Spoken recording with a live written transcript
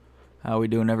How we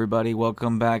doing, everybody?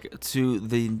 Welcome back to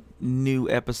the new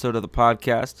episode of the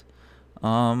podcast.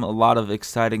 A lot of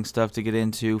exciting stuff to get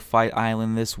into. Fight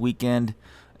Island this weekend,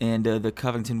 and the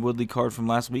Covington Woodley card from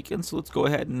last weekend. So let's go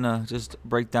ahead and just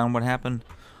break down what happened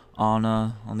on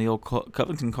the old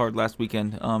Covington card last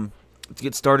weekend. Let's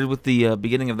get started with the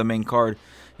beginning of the main card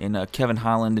in Kevin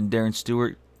Holland and Darren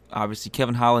Stewart. Obviously,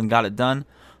 Kevin Holland got it done,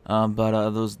 but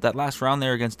that last round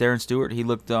there against Darren Stewart, he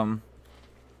looked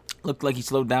like he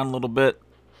slowed down a little bit.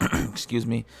 Excuse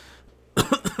me.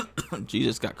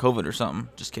 Jesus, got COVID or something.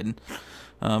 Just kidding.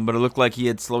 But it looked like he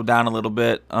had slowed down a little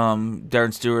bit.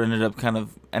 Darren Stewart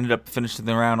ended up finishing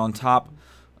the round on top.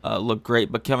 Looked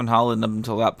great, but Kevin Holland up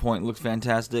until that point looked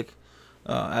fantastic,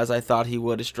 as I thought he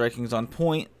would. His striking's on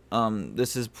point.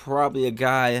 This is probably a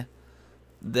guy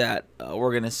that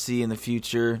we're gonna see in the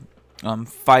future,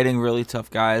 fighting really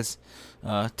tough guys,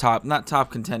 not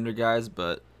top contender guys,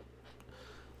 but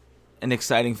an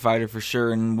exciting fighter for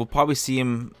sure, and we'll probably see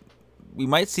him. We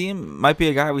might see him. Might be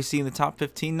a guy we see in the top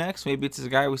 15 next. Maybe it's a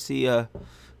guy we see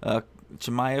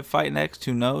Chimaev fight next.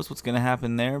 Who knows what's going to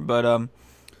happen there? But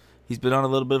he's been on a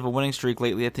little bit of a winning streak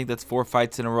lately. I think that's 4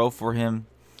 fights in a row for him.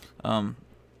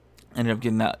 Ended up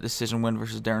getting that decision win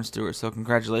versus Darren Stewart. So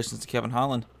congratulations to Kevin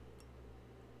Holland.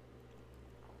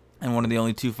 And one of the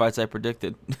only 2 fights I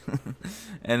predicted.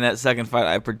 And that second fight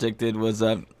I predicted was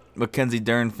Mackenzie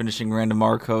Dern finishing Randa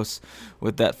Marcos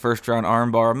with that first round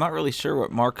armbar. I'm not really sure what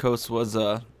Marcos was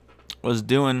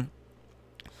doing.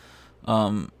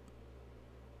 I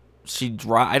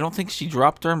don't think she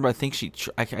dropped her, but I think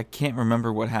I can't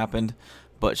remember what happened,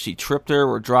 but she tripped her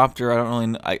or dropped her.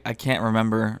 I can't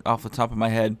remember off the top of my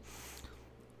head.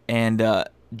 And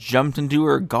jumped into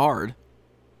her guard,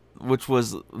 which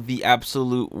was the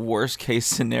absolute worst case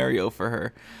scenario for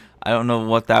her. I don't know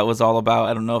what that was all about.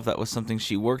 I don't know if that was something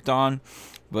she worked on,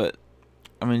 but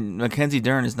I mean, Mackenzie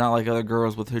Dern is not like other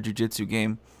girls with her jiu-jitsu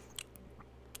game.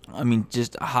 I mean,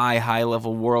 just high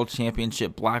level world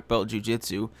championship black belt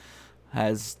jiu-jitsu,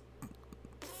 has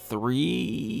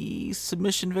 3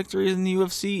 submission victories in the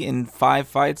UFC in 5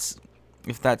 fights.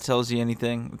 If that tells you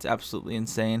anything, it's absolutely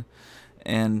insane.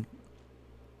 And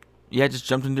yeah, just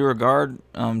jumped into her guard.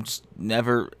 Just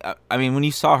never. I mean, when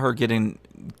you saw her getting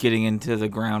into the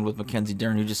ground with Mackenzie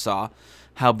Dern, you just saw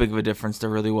how big of a difference there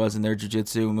really was in their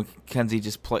jiu-jitsu. Mackenzie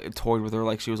just toyed with her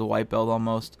like she was a white belt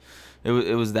almost. It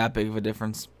was that big of a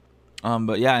difference.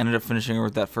 But yeah, I ended up finishing her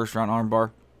with that first round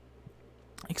armbar.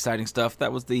 Exciting stuff.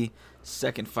 That was the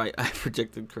second fight I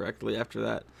predicted correctly. After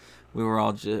that, we were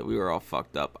all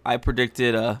fucked up. I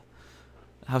predicted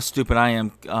how stupid I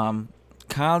am.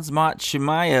 Khamzat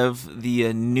Chimaev,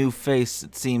 the new face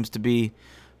it seems to be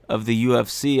of the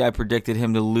UFC, I predicted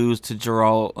him to lose to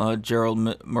Gerald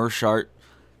Meerschaert,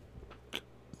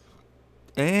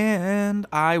 and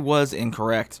I was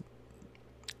incorrect.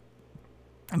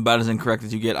 About as incorrect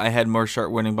as you get. I had Meerschaert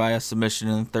winning by a submission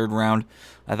in the 3rd round.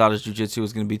 I thought his jiu-jitsu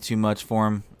was going to be too much for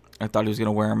him. I thought he was going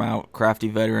to wear him out. Crafty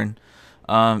veteran.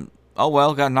 Oh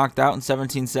well, got knocked out in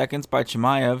 17 seconds by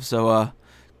Chimaev, so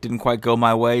didn't quite go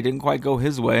my way. Didn't quite go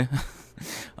his way.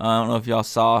 I don't know if y'all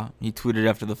saw. He tweeted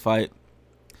after the fight.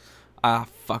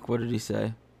 Fuck, what did he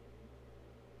say?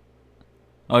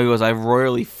 Oh, he goes, I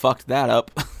royally fucked that up.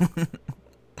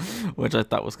 Which I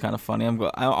thought was kind of funny.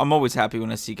 I'm always happy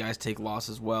when I see guys take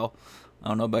losses well. I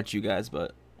don't know about you guys,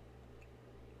 but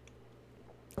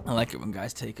I like it when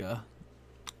guys take it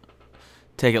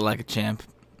like a champ,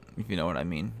 if you know what I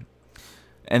mean.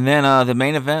 And then the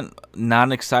main event,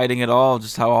 not exciting at all.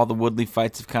 Just how all the Woodley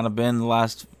fights have kind of been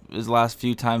his last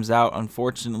few times out,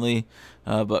 unfortunately.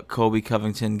 But Colby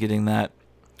Covington getting that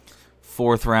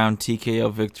 4th round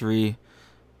TKO victory.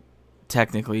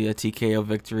 Technically a TKO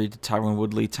victory to Tyron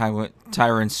Woodley.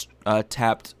 Tyron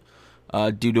tapped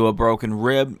due to a broken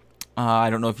rib. I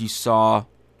don't know if you saw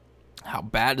how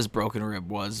bad his broken rib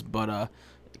was, but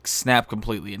snapped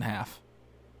completely in half.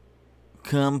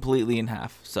 Completely in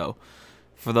half. So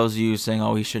for those of you saying,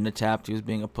 oh, he shouldn't have tapped, he was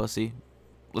being a pussy,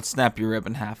 let's snap your rib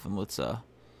in half and let's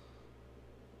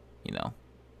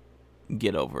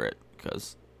get over it,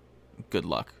 because good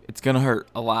luck. It's gonna hurt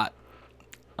a lot.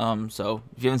 So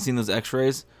if you haven't seen those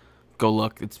x-rays, go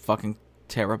look. It's fucking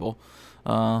terrible.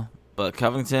 But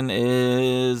Covington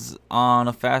is on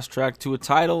a fast track to a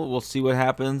title. We'll see what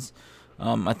happens.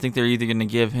 I think they're either going to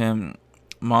give him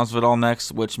Masvidal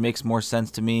next, which makes more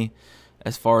sense to me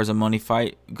as far as a money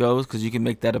fight goes, because you can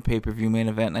make that a pay-per-view main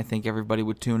event, and I think everybody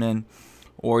would tune in.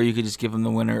 Or you could just give him the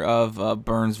winner of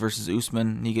Burns versus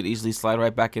Usman. He could easily slide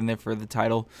right back in there for the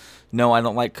title. No, I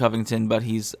don't like Covington, but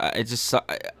I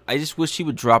just wish he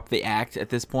would drop the act at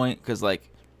this point, because like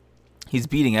he's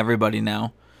beating everybody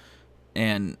now,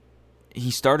 and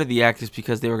he started the act just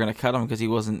because they were going to cut him because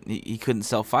he couldn't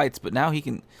sell fights, but now he's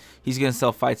going to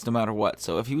sell fights no matter what.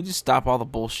 So if he would just stop all the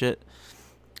bullshit.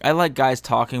 I like guys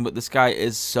talking, but this guy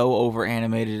is so over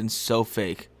animated and so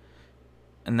fake.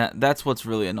 And that's what's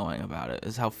really annoying about it,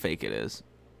 is how fake it is.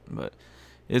 But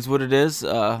it is what it is.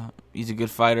 He's a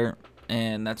good fighter,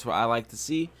 and that's what I like to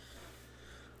see.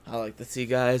 I like to see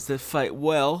guys that fight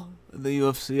well in the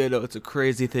UFC. I know it's a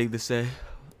crazy thing to say.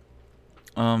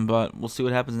 But we'll see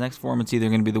what happens next for him. It's either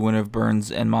going to be the winner of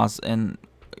Burns and Burns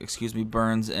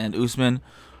and Usman,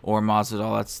 or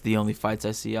Masvidal. That's the only fights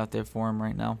I see out there for him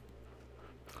right now.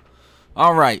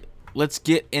 All right, let's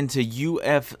get into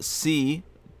UFC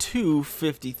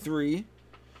 253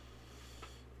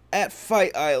 at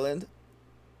Fight Island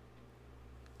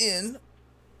in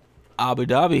Abu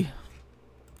Dhabi.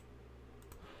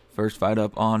 First fight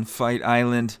up on Fight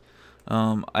Island.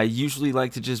 I usually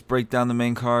like to just break down the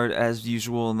main card as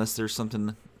usual, unless there's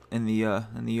something in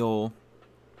the old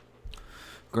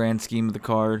grand scheme of the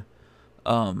card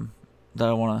that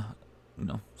I want to,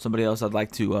 somebody else I'd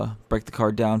like to break the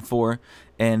card down for.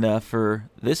 And for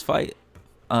this fight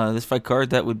card,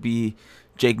 that would be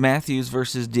Jake Matthews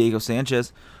versus Diego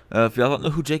Sanchez. If y'all don't know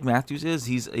who Jake Matthews is,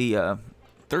 he's a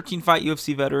 13-fight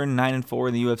UFC veteran, 9-4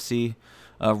 in the UFC.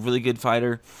 Really good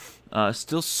fighter.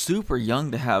 Still super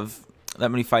young to have that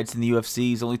many fights in the UFC.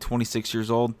 He's only 26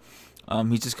 years old.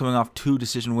 He's just coming off 2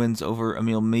 decision wins over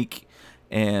Emil Meek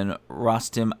and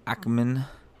Rostem Akman.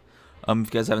 If you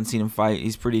guys haven't seen him fight,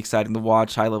 he's pretty exciting to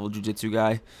watch. High-level jiu-jitsu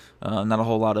guy. Not a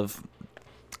whole lot of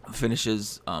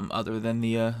finishes other than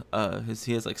he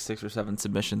has like 6 or 7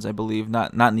 submissions, I believe.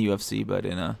 Not in the UFC, but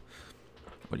in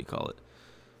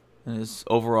in his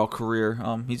overall career.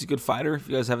 He's a good fighter. If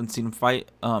you guys haven't seen him fight,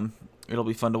 it'll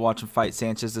be fun to watch him fight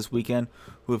Sanchez this weekend,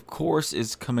 who of course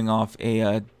is coming off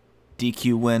a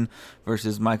DQ win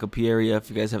versus Michael Pereira. If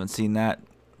you guys haven't seen that,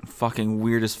 fucking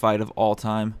weirdest fight of all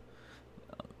time.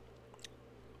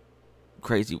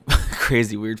 Crazy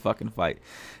weird fucking fight.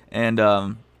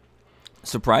 And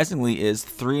surprisingly is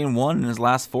 3-1 in his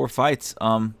last 4 fights.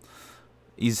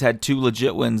 He's had 2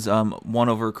 legit wins, one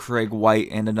over Craig White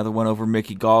and another one over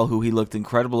Mickey Gall, who he looked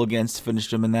incredible against,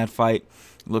 finished him in that fight.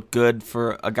 Looked good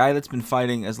for a guy that's been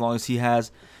fighting as long as he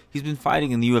has. He's been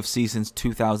fighting in the UFC since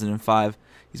 2005.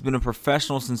 He's been a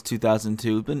professional since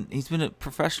 2002. He's been a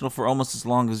professional for almost as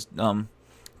long as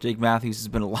Jake Matthews has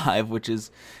been alive, which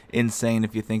is insane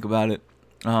if you think about it.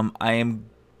 I am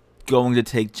going to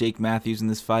take Jake Matthews in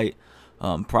this fight,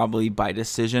 probably by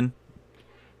decision.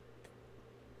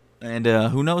 And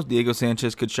who knows, Diego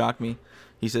Sanchez could shock me.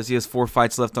 He says he has 4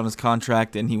 fights left on his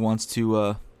contract, and he wants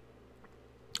to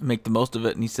make the most of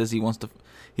it. And he says he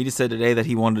just said today that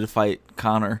he wanted to fight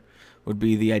Conor, would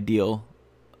be the ideal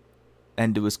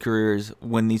end to his career, is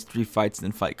win these 3 fights and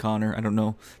then fight Conor. I don't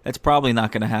know. That's probably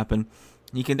not going to happen.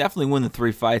 He can definitely win the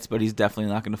 3 fights, but he's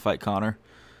definitely not going to fight Conor.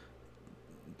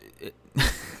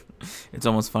 It's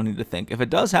almost funny to think. If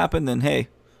it does happen, then hey,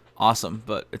 awesome,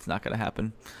 but it's not going to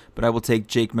happen. But I will take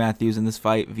Jake Matthews in this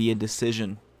fight via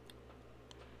decision.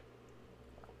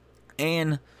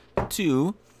 And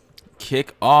to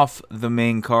kick off the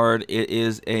main card, it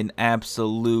is an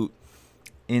absolute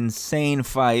insane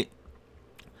fight.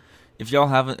 If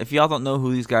y'all don't know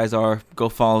who these guys are, go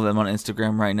follow them on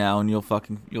Instagram right now, and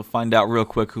you'll find out real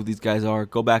quick who these guys are.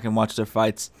 Go back and watch their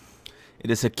fights.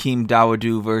 It is Hakeem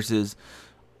Dawodu versus,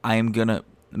 I am gonna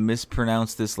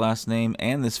mispronounce this last name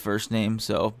and this first name,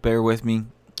 so bear with me,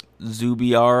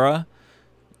 Zubiara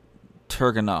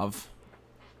Turganov.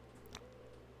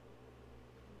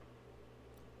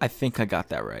 I think I got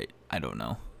that right. I don't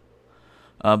know.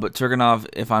 But Turganov,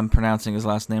 if I'm pronouncing his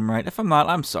last name right. If I'm not,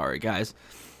 I'm sorry, guys.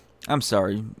 I'm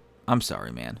sorry,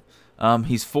 man.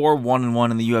 He's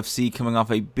 4-1-1 in the UFC, coming off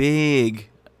a big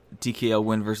TKO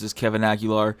win versus Kevin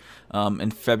Aguilar in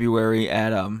February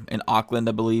at in Auckland,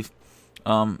 I believe.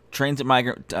 Trains at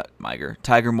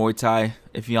Tiger Muay Thai.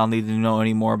 If y'all need to know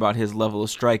any more about his level of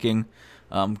striking,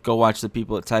 go watch the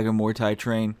people at Tiger Muay Thai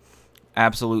train.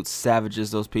 Absolute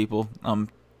savages, those people.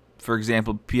 For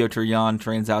example, Piotr Jan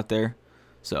trains out there.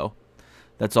 So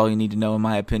that's all you need to know, in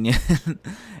my opinion.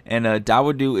 And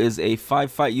Dawodu is a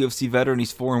 5-fight UFC veteran.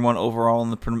 He's 4-1 overall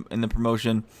in the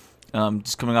promotion.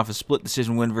 Just coming off a split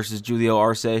decision win versus Julio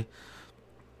Arce.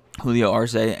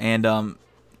 And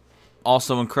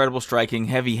also incredible striking,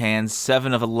 heavy hands,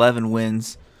 7 of 11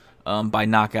 wins by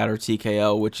knockout or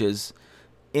TKO, which is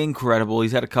incredible.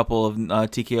 He's had a couple of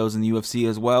TKOs in the UFC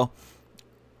as well.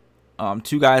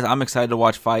 2 guys I'm excited to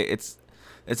watch fight. It's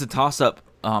a toss-up.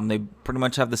 They pretty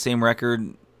much have the same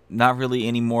record. Not really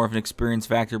any more of an experience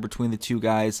factor between the 2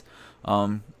 guys.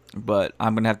 But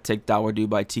I'm going to have to take Dawodu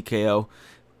by TKO.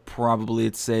 probably,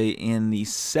 let's say, in the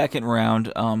second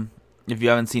round. If you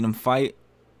haven't seen him fight,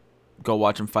 go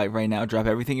watch him fight right now. Drop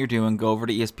everything you're doing, go over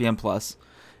to ESPN Plus,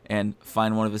 and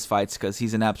find one of his fights because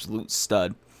he's an absolute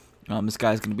stud. This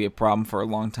guy's going to be a problem for a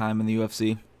long time in the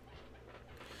UFC.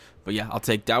 But yeah, I'll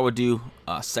take Dawodu,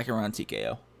 second round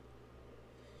TKO.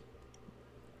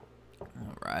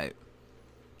 All right.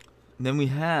 Then we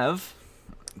have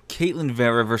Caitlin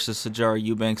Vera versus Sijara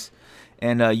Eubanks.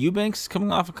 And Eubanks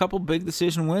coming off a couple big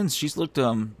decision wins. She's looked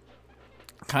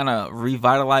kind of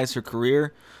revitalized her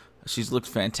career. She's looked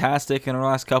fantastic in her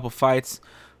last couple fights.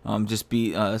 Just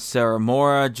beat Sarah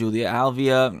Mora, Julia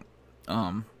Alvia.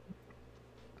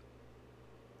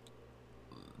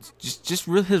 Just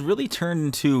has really turned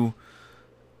into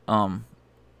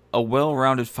a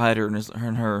well-rounded fighter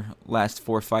in her last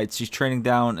 4 fights. She's training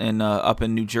down up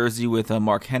in New Jersey with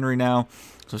Mark Henry now.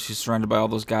 So she's surrounded by all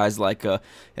those guys like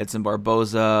Edson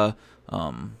Barboza,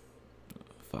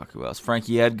 who else?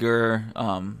 Frankie Edgar,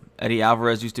 Eddie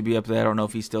Alvarez used to be up there. I don't know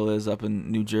if he still is up in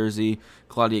New Jersey.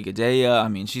 Claudia Gadelha. I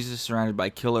mean, she's just surrounded by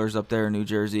killers up there in New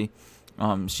Jersey.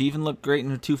 She even looked great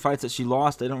in her 2 fights that she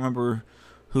lost. I don't remember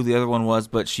who the other one was,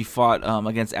 but she fought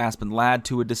against Aspen Ladd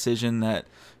to a decision that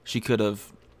she could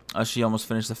have. She almost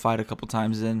finished the fight a couple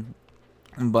times in.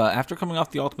 But after coming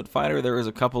off the Ultimate Fighter, there was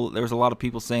a lot of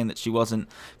people saying that she wasn't,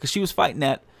 because she was fighting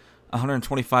at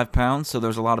 125 pounds, so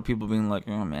there's a lot of people being like,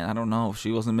 oh man, I don't know, she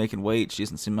wasn't making weight, she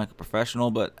doesn't seem like a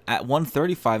professional, but at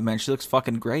 135, man, she looks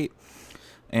fucking great.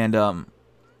 And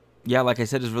yeah, like I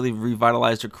said, has really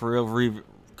revitalized her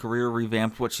career,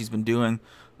 revamped what she's been doing.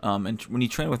 And when you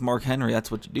train with Mark Henry,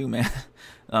 that's what you do, man.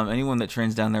 Anyone that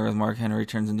trains down there with Mark Henry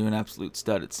turns into an absolute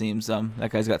stud, it seems.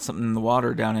 That guy's got something in the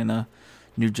water down in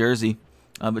New Jersey.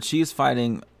 But she is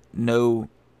fighting, no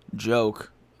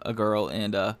joke, a girl,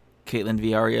 and Caitlin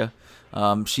Viaria.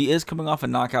 She is coming off a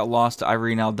knockout loss to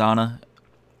Irene Aldana,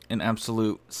 an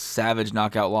absolute savage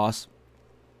knockout loss.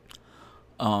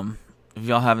 If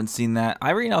y'all haven't seen that,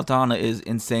 Irene Aldana is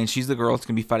insane. She's the girl that's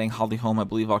going to be fighting Holly Holm, I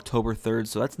believe, October 3rd,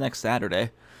 so that's next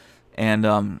Saturday.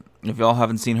 And if y'all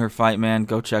haven't seen her fight, man,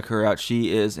 go check her out.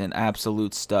 She is an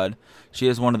absolute stud. She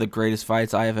is one of the greatest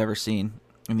fights I have ever seen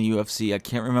in the UFC. I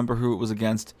can't remember who it was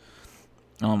against.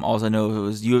 All I know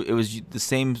it was the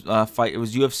same fight. It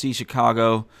was UFC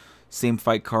Chicago, same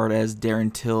fight card as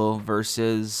Darren Till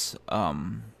versus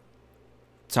Tyron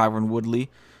Woodley.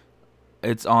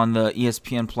 It's on the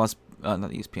ESPN Plus, not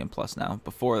ESPN Plus now.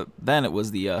 Before then, it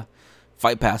was the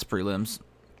Fight Pass prelims.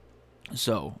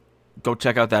 So go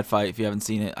check out that fight if you haven't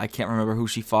seen it. I can't remember who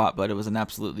she fought, but it was an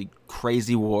absolutely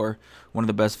crazy war. One of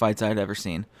the best fights I had ever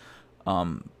seen.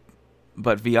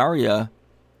 But Viaria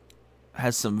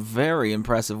has some very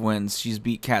impressive wins. She's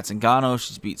beat Kat Zingano.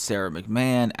 She's beat Sarah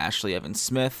McMahon, Ashley Evans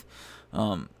Smith.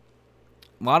 A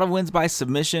lot of wins by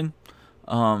submission.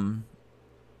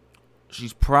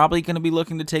 She's probably going to be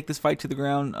looking to take this fight to the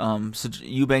ground. So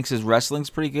Eubanks' wrestling's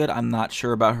pretty good. I'm not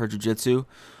sure about her jiu-jitsu.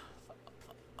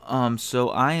 So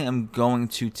I am going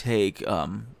to take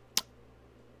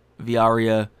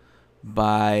Viaria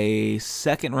by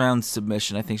second round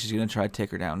submission. I think she's going to try to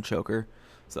take her down and choke her.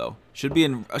 So should be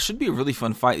a really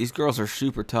fun fight. These girls are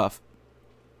super tough.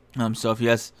 So if you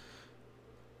guys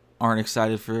aren't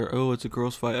excited for, oh, it's a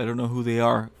girls fight, I don't know who they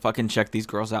are, fucking check these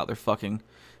girls out. They're fucking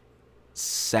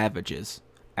savages.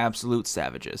 Absolute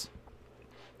savages.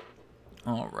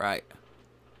 All right.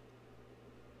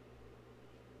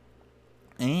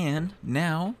 And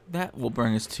now that will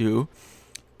bring us to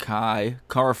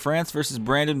Kara France versus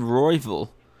Brandon Royval,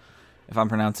 if I'm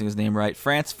pronouncing his name right.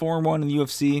 France 4-1 in the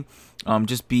UFC.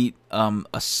 Just beat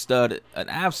a stud, an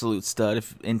absolute stud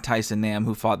in Tyson Nam,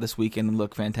 who fought this weekend and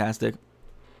looked fantastic.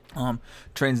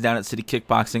 Trains down at City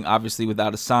Kickboxing, obviously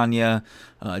without Asanya,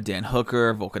 Dan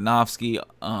Hooker, Volkanovski,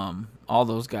 all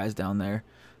those guys down there.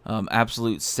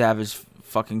 Absolute savage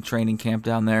fucking training camp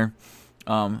down there.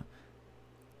 For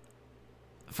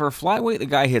a flyweight, the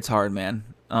guy hits hard, man.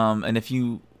 And if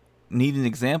you need an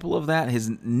example of that, his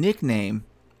nickname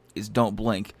is Don't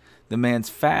Blink. The man's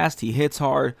fast, he hits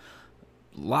hard,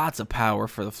 lots of power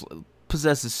for the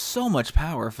possesses so much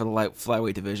power for the light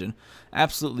flyweight division.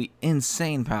 Absolutely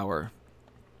insane power.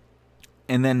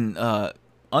 And then,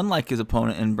 unlike his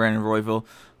opponent in Brandon Royval,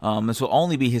 this will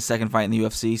only be his second fight in the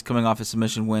UFC. He's coming off a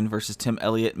submission win versus Tim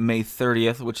Elliott May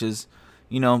 30th, which is,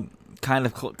 kind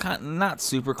of not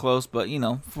super close, but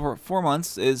for 4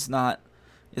 months is not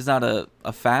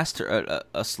a fast or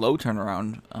a slow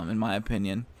turnaround, in my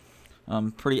opinion.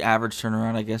 Pretty average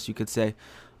turnaround, I guess you could say.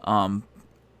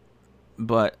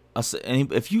 But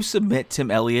if you submit Tim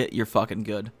Elliott, you're fucking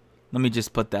good. Let me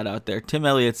just put that out there. Tim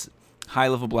Elliott's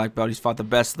high-level black belt. He's fought the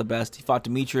best of the best. He fought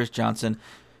Demetrius Johnson.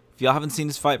 If y'all haven't seen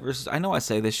this fight versus, I know I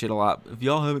say this shit a lot. If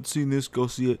y'all haven't seen this, go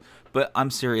see it. But I'm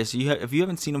serious. If you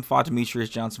haven't seen him fought Demetrius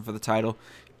Johnson for the title,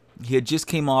 he had just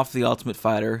came off the Ultimate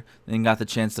Fighter and got the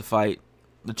chance to fight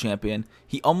the champion.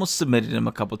 He almost submitted him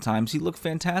a couple times. He looked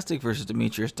fantastic versus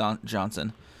Demetrius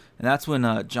Johnson, and that's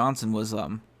when Johnson was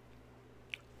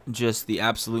just the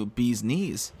absolute bee's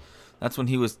knees. That's when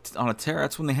he was on a tear.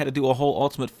 That's when they had to do a whole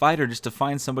Ultimate Fighter just to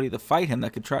find somebody to fight him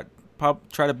that could try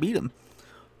to beat him.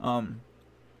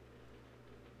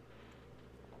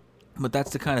 But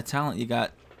that's the kind of talent you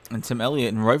got. And Tim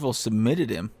Elliott and Royval submitted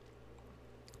him.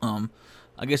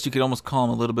 I guess you could almost call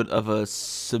him a little bit of a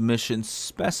submission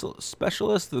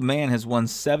specialist. The man has won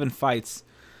 7 fights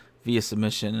via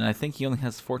submission, and I think he only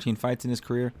has 14 fights in his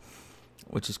career,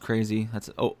 which is crazy. That's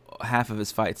half of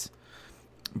his fights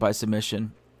by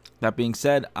submission. That being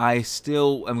said, I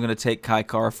still am going to take Kai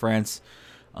Kara-France.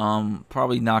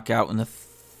 Probably knockout in the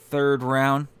 3rd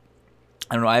round.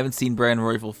 I don't know. I haven't seen Brandon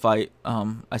Royval fight.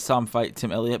 I saw him fight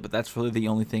Tim Elliott, but that's really the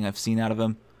only thing I've seen out of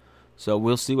him. So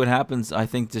we'll see what happens. I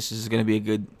think this is going to be a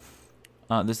good.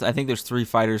 I think there's 3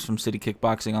 fighters from City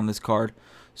Kickboxing on this card,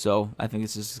 so I think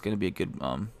this is going to be a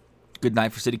good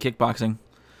night for City Kickboxing.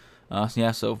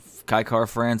 So Kai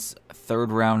Kara-France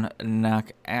 3rd round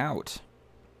knockout.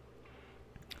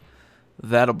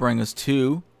 That'll bring us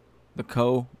to the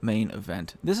co-main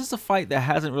event. This is a fight that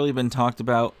hasn't really been talked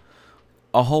about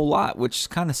a whole lot,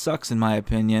 which kind of sucks in my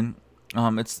opinion.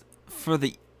 It's for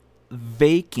the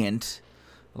vacant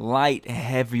light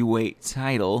heavyweight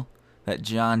title that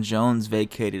Jon Jones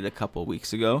vacated a couple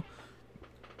weeks ago.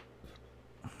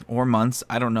 Or months,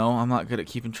 I don't know. I'm not good at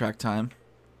keeping track time.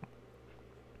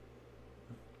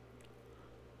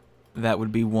 That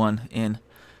would be one in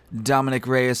Dominick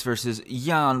Reyes versus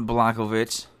Jan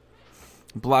Blachowicz.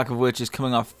 Blachowicz is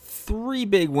coming off 3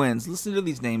 big wins. Listen to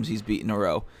these names he's beat in a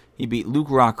row. He beat Luke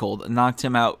Rockhold, knocked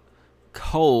him out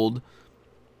cold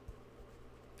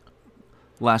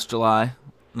last July.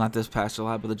 Not this past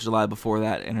July, but the July before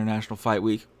that, International Fight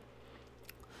Week.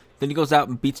 Then he goes out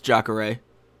and beats Jacare.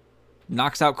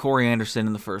 Knocks out Corey Anderson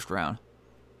in the 1st round.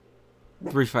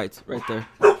 3 fights right there.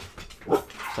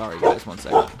 Sorry, guys. 1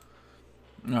 second.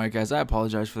 Alright, guys. I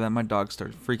apologize for that. My dog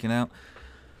started freaking out.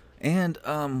 And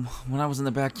when I was in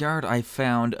the backyard, I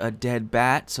found a dead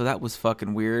bat, so that was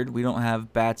fucking weird. We don't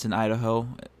have bats in Idaho,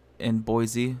 in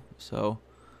Boise, so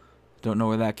don't know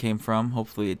where that came from.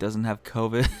 Hopefully it doesn't have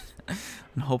COVID.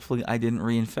 And hopefully I didn't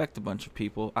reinfect a bunch of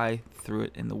people. I threw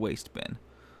it in the waste bin.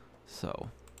 So,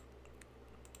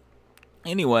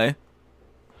 anyway,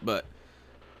 but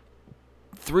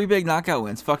 3 big knockout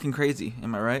wins. Fucking crazy,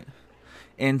 am I right?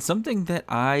 And something that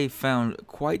I found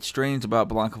quite strange about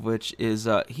Blachowicz is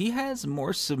he has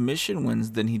more submission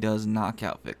wins than he does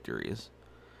knockout victories.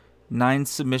 9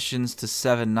 submissions to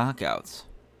 7 knockouts,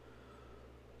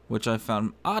 which I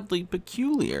found oddly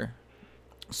peculiar.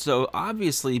 So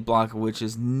obviously Blachowicz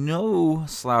is no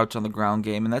slouch on the ground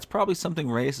game, and that's probably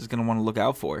something Reyes is going to want to look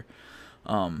out for.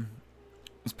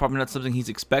 It's probably not something he's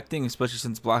expecting, especially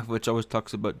since Blachowicz always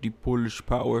talks about the Polish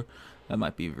power. That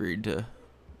might be weird to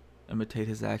imitate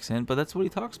his accent, but that's what he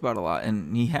talks about a lot,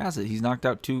 and he has it. He's knocked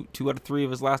out two out of 3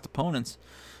 of his last opponents.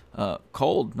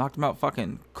 Cold, knocked him out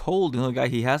fucking cold. The only guy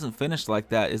he hasn't finished like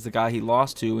that is the guy he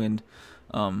lost to, and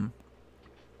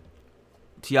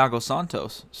Thiago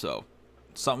Santos. So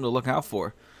something to look out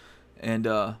for. And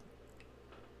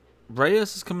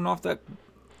Reyes is coming off that,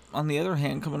 on the other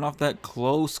hand, coming off that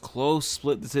close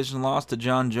split decision loss to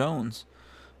Jon Jones.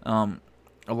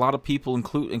 A lot of people,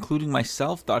 including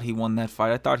myself, thought he won that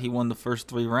fight. I thought he won the first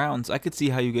 3 rounds. I could see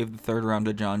how you gave the 3rd round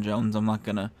to Jon Jones. I'm not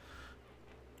gonna,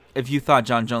 if you thought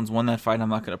Jon Jones won that fight, I'm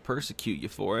not gonna persecute you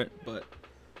for it. But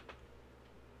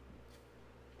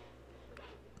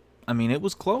I mean, it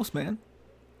was close, man.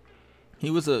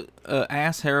 He was a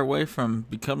ass hair away from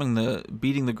beating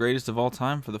the greatest of all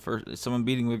time for the first. Someone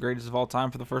beating the greatest of all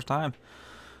time for the first time.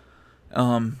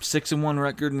 6-1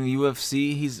 record in the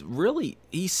UFC.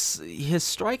 His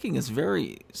striking is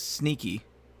very sneaky.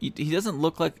 He doesn't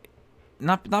look like,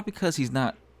 not because he's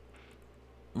not,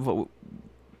 what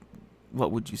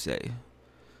would you say,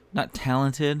 not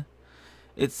talented.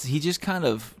 He just kind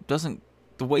of doesn't,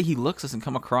 the way he looks doesn't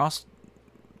come across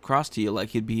to you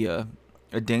like he'd be a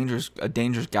dangerous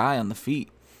guy on the feet.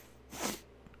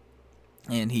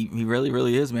 And he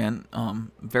really is, man.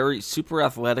 Very super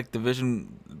athletic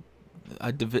division.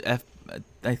 I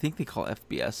think they call it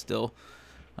FBS still.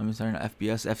 I'm sorry, not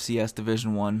FBS, FCS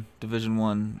Division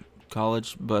One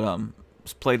college. But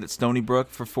played at Stony Brook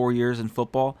for 4 years in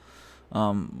football.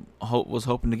 Was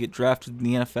hoping to get drafted in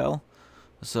the NFL.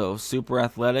 So super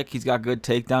athletic. He's got good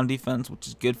takedown defense, which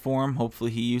is good for him.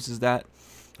 Hopefully he uses that.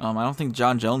 I don't think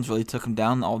John Jones really took him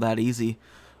down all that easy.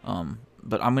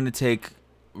 But I'm going to take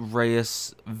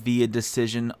Reyes via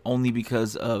decision only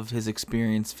because of his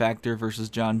experience factor versus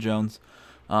John Jones.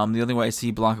 The only way I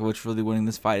see Blachowicz really winning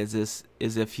this fight is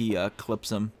if he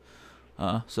clips him.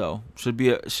 So should be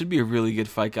a really good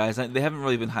fight, guys. They haven't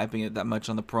really been hyping it that much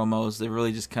on the promos. They're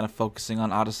really just kind of focusing on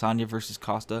Adesanya versus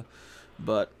Costa,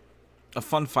 but a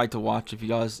fun fight to watch if you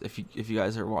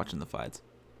guys are watching the fights.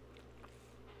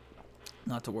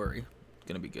 Not to worry, it's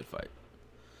gonna be a good fight.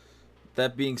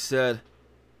 That being said,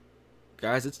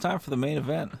 guys, it's time for the main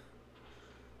event.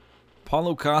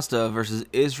 Paulo Costa versus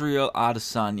Israel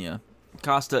Adesanya.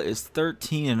 Costa is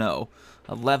 13-0,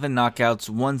 11 knockouts,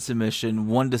 1 submission,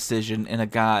 1 decision, and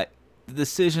the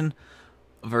decision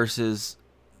versus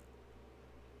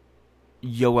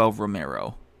Yoel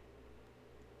Romero.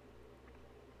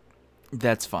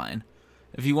 That's fine.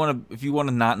 If you want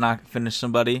to not finish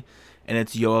somebody, and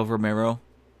it's Yoel Romero,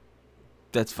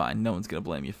 that's fine. No one's gonna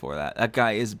blame you for that. That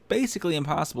guy is basically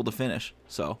impossible to finish.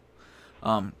 So,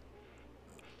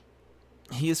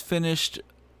 he has finished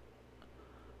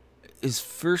his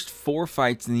first 4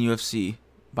 fights in the UFC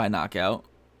by knockout.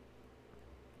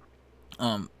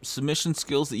 Submission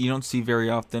skills that you don't see very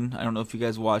often. I don't know if you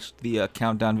guys watched the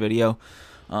countdown video,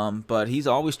 but he's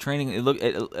always training.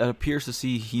 It appears to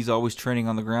see he's always training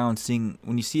on the ground.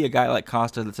 When you see a guy like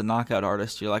Costa that's a knockout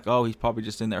artist, you're like, oh, he's probably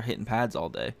just in there hitting pads all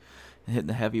day and hitting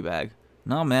the heavy bag.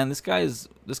 No, man, this guy is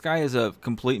a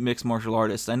complete mixed martial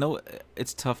artist. I know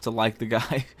it's tough to like the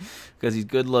guy because he's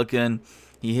good looking.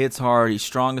 He hits hard. He's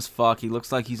strong as fuck. He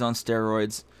looks like he's on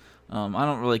steroids. I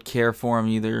don't really care for him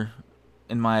either,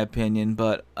 in my opinion.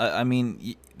 But I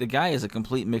mean, the guy is a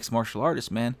complete mixed martial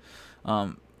artist, man.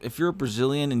 If you're a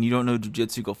Brazilian and you don't know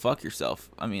jiu-jitsu, go fuck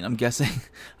yourself. I mean, I'm guessing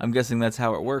that's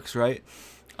how it works, right?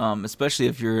 Especially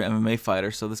if you're an MMA fighter.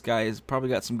 So this guy has probably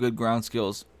got some good ground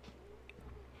skills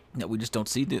that we just don't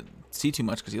see too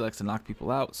much because he likes to knock people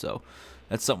out. So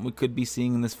that's something we could be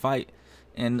seeing in this fight.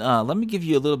 And let me give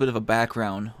you a little bit of a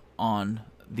background on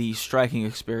the striking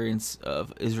experience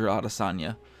of Israel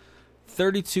Adesanya.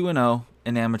 32-0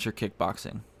 in amateur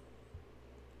kickboxing.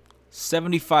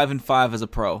 75-5 as a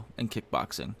pro in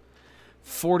kickboxing.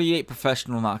 48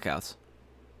 professional knockouts.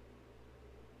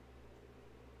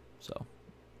 So,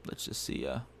 let's just see.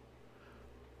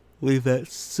 Leave that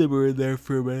simmer in there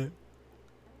for a minute.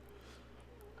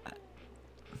 I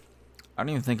don't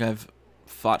even think I've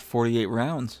fought 48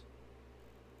 rounds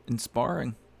in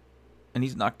sparring, and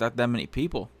he's knocked out that many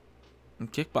people in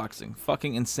kickboxing.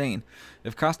 Fucking insane.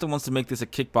 If Costa wants to make this a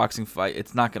kickboxing fight,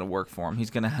 it's not going to work for him. He's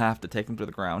going to have to take him to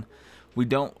the ground. He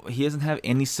doesn't have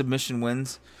any submission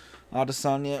wins,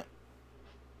 Adesanya.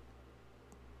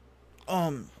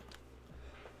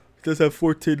 Does have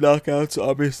 14 knockouts,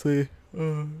 obviously.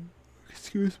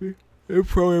 Excuse me. In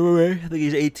pro MMA, I think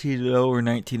he's 18-0 or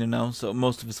 19-0, so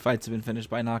most of his fights have been finished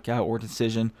by knockout or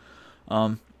decision.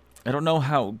 I don't know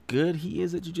how good he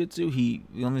is at jiu-jitsu.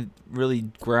 The only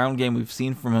really ground game we've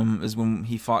seen from him is when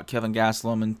he fought Kevin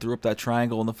Gastelum and threw up that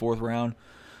triangle in the 4th round.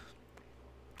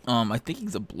 I think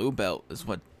he's a blue belt, is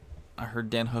what I heard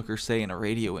Dan Hooker say in a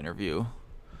radio interview.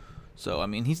 So, I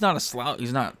mean, he's not a slouch.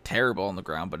 He's not terrible on the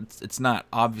ground, but it's not,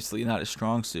 obviously not his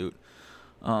strong suit.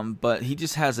 But he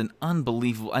just has an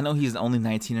unbelievable... I know he's only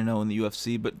 19-0 in the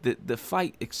UFC, but the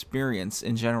fight experience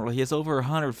in general, he has over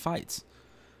 100 fights.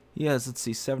 He has, let's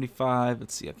see, 75.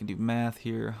 Let's see, I can do math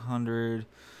here. 100.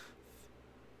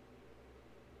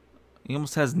 He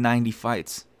almost has 90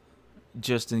 fights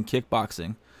just in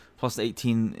kickboxing, plus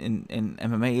 18 in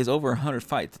MMA. He has over 100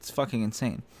 fights. It's fucking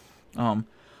insane.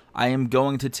 I am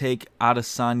going to take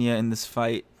Adesanya in this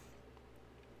fight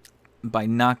by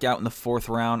knockout in the 4th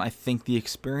round. I think the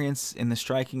experience in the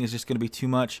striking is just going to be too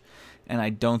much, and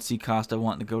I don't see Costa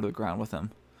wanting to go to the ground with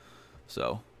him.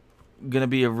 So, going to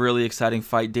be a really exciting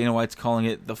fight. Dana White's calling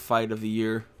it the fight of the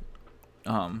year.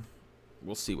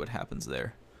 We'll see what happens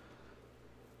there.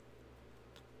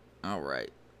 All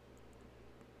right.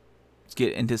 Let's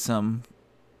get into some,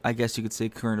 I guess you could say,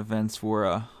 current events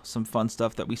for some fun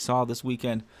stuff that we saw this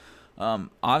weekend.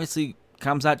 Obviously,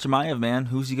 Khamzat Chimaev, man.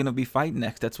 Who's he going to be fighting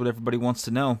next? That's what everybody wants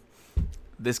to know.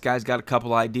 This guy's got a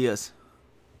couple ideas.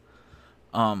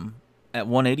 At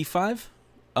 185,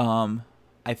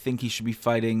 I think he should be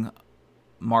fighting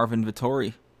Marvin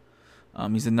Vettori.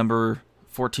 He's a number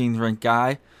 14 ranked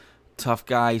guy. Tough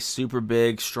guy, super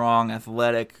big, strong,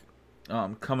 athletic.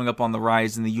 Coming up on the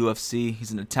rise in the UFC.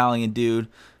 He's an Italian dude.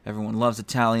 Everyone loves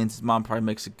Italians. His mom probably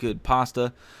makes a good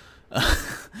pasta.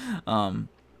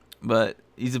 But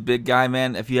he's a big guy,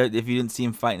 man. If you didn't see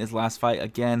him fight in his last fight,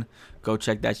 again, go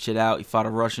check that shit out. He fought a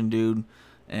Russian dude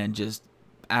and just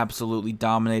absolutely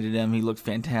dominated him. He looked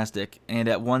fantastic. And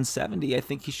at 170, I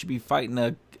think he should be fighting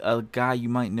a guy you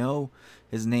might know.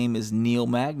 His name is Neil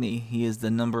Magny. He is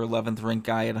the number 11th ranked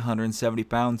guy at 170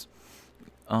 pounds.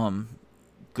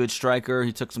 Good striker.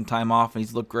 He took some time off, and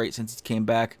he's looked great since he came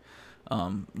back.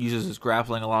 Uses his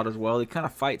grappling a lot as well. He kind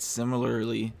of fights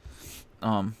similarly.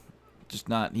 He's just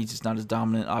not as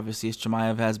dominant, obviously, as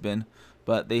Chimaev has been.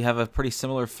 But they have a pretty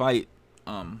similar fight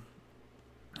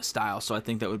style, so I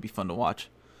think that would be fun to watch.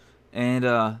 And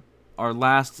our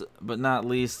last but not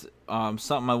least,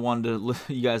 something I wanted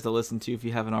you guys to listen to if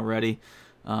you haven't already,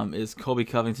 is Colby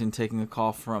Covington taking a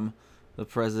call from the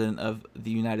President of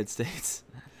the United States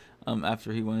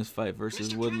after he won his fight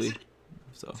versus Woodley.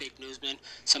 So. Fake newsman,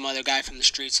 some other guy from the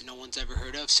streets that no one's ever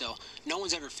heard of, so no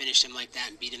one's ever finished him like that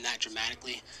and beat him that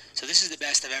dramatically. So this is the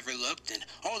best I've ever looked, and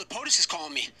oh, the POTUS is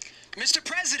calling me. Mr.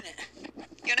 President! You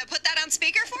gonna put that on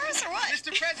speaker for us, or what?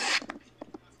 Mr. President!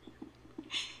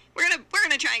 We're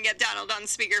gonna try and get Donald on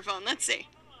speakerphone. Let's see.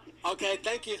 Okay,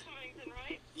 thank you.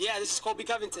 Yeah, this is Colby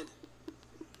Covington.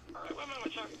 All right, one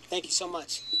moment, sir. Thank you so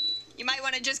much. You might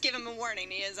want to just give him a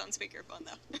warning. He is on speakerphone,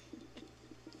 though.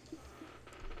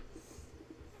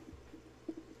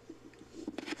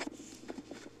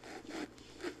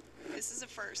 This is a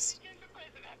first.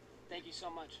 Thank you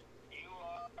so much. You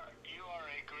are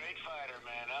a great fighter,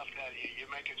 man. I'll tell you, you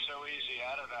make it so easy.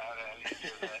 I don't know how to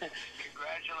do that.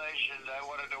 Congratulations. I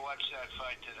wanted to watch that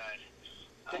fight tonight.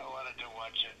 I wanted to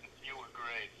watch it. You were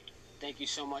great. Thank you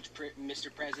so much, Mr.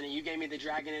 President. You gave me the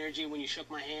dragon energy when you shook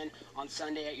my hand on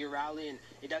Sunday at your rally, and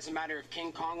it doesn't matter if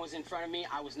King Kong was in front of me,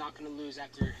 I was not going to lose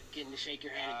after getting to shake your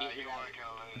hand and beat You your weren't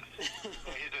going to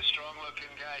lose. He's a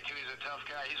strong-looking guy, too. He's a tough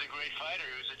guy. He's a great fighter.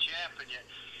 He was a champ, and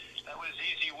that was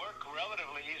easy work,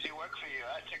 relatively easy work for you.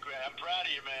 That's great. I'm proud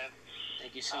of you, man.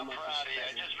 Thank you so much, I'm proud Mr. of you. I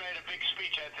President. just made a big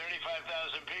speech. I had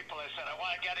 35,000 people. I said, I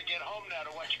got to get home now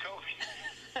to watch Colby.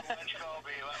 Watch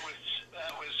Colby.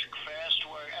 That was fast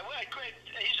work. Great.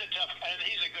 He's a tough, and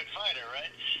he's a good fighter,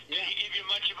 right? Yeah. Did he give you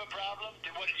much of a problem?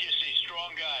 What did you see?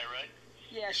 Strong guy, right?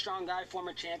 Yeah, strong guy,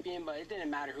 former champion, but it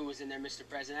didn't matter who was in there, Mr.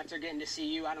 President. After getting to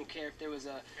see you, I don't care if there was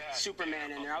a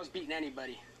Superman in there. I was beating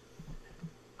anybody.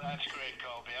 That's great,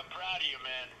 Colby. I'm proud of you,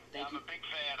 man. I'm a big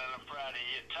fan, and I'm proud of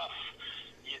you. You're tough.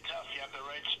 You're tough. You have the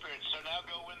right spirit. So now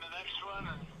go win the next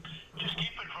one, and just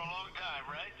keep it for a long time,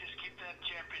 right? Just keep that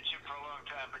championship for a long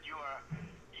time. But you are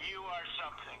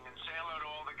something. And say hello to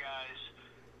all the guys.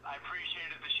 I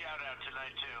appreciated the shout-out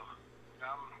tonight, too.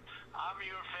 I'm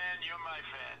your fan. You're my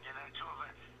fan. You know,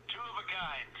 two of a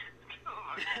kind.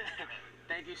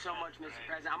 Thank you so much, Mr.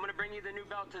 President. I'm going to bring you the new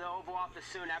belt to the Oval Office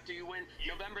soon after you win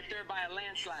November 3rd by a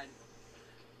landslide.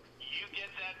 You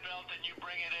get that belt and you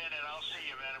bring it in, and I'll see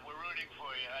you, man. We're rooting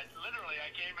for you. I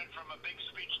came in from a big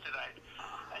speech tonight.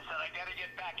 I said, I got to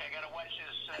get back. I got to watch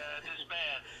this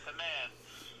man, the man.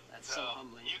 That's so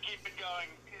humbling. You keep it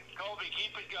going. Colby,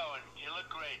 keep it going. You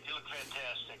look great. You look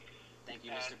fantastic. Thank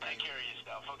you, Mr. President. Take care of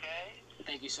yourself, okay?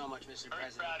 Thank you so much, Mr.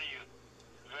 President. Very proud of you.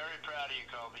 Very proud of you,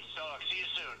 Colby. So long. See you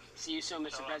soon. See you soon,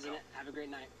 Mr. President. Have a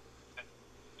great night.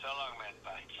 So long, man.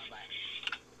 Bye. Bye-bye.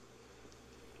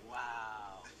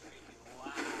 Wow.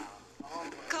 Wow. Oh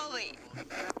my Colby, God.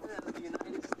 The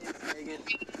United States, Megan.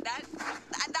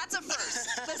 that's a first.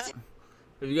 Listen.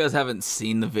 If you guys haven't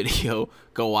seen the video,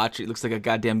 go watch it. It looks like a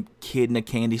goddamn kid in a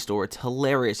candy store. It's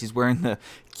hilarious. He's wearing the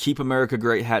Keep America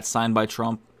Great hat signed by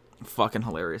Trump. Fucking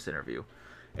hilarious interview.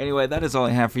 Anyway, that is all I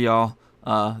have for y'all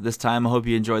this time. I hope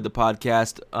you enjoyed the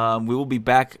podcast. We will be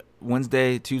back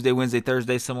Tuesday, Wednesday,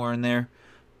 Thursday, somewhere in there.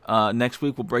 Next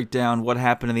week, we'll break down what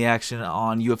happened in the action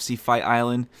on UFC Fight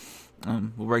Island.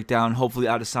 We'll break down, hopefully,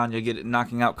 Adesanya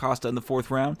knocking out Costa in the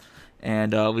 4th round.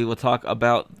 And we will talk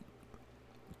about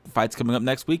fights coming up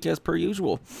next week as per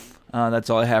usual.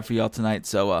 That's all I have for y'all tonight.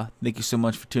 So thank you so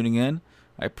much for tuning in.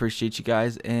 I appreciate you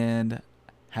guys, and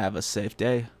have a safe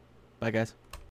day. Bye, guys.